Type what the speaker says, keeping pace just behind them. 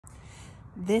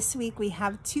This week we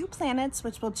have two planets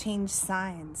which will change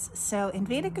signs. So in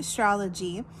Vedic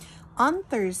astrology, on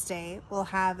Thursday, we'll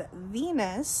have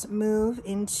Venus move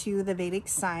into the Vedic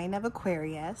sign of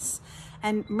Aquarius,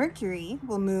 and Mercury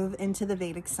will move into the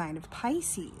Vedic sign of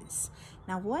Pisces.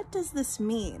 Now, what does this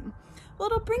mean? Well,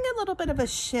 it'll bring a little bit of a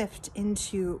shift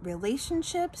into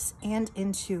relationships and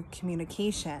into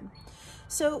communication.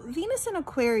 So Venus in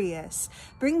Aquarius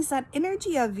brings that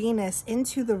energy of Venus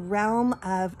into the realm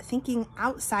of thinking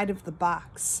outside of the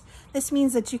box. This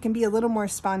means that you can be a little more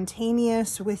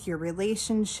spontaneous with your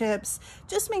relationships.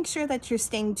 Just make sure that you're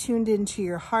staying tuned into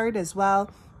your heart as well,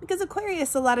 because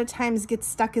Aquarius a lot of times gets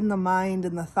stuck in the mind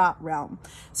and the thought realm.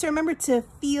 So remember to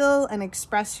feel and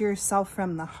express yourself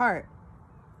from the heart.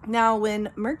 Now,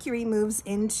 when Mercury moves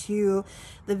into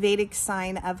the Vedic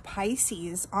sign of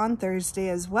Pisces on Thursday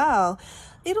as well,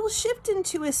 it'll shift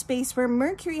into a space where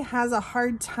Mercury has a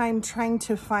hard time trying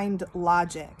to find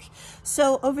logic.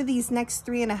 So over these next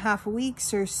 3.5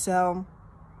 weeks or so,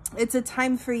 it's a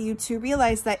time for you to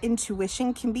realize that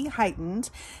intuition can be heightened.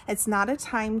 It's not a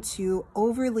time to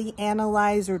overly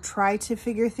analyze or try to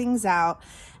figure things out.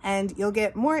 And you'll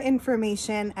get more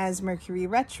information as Mercury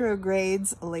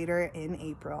retrogrades later in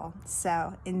April.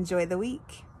 So enjoy the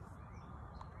week.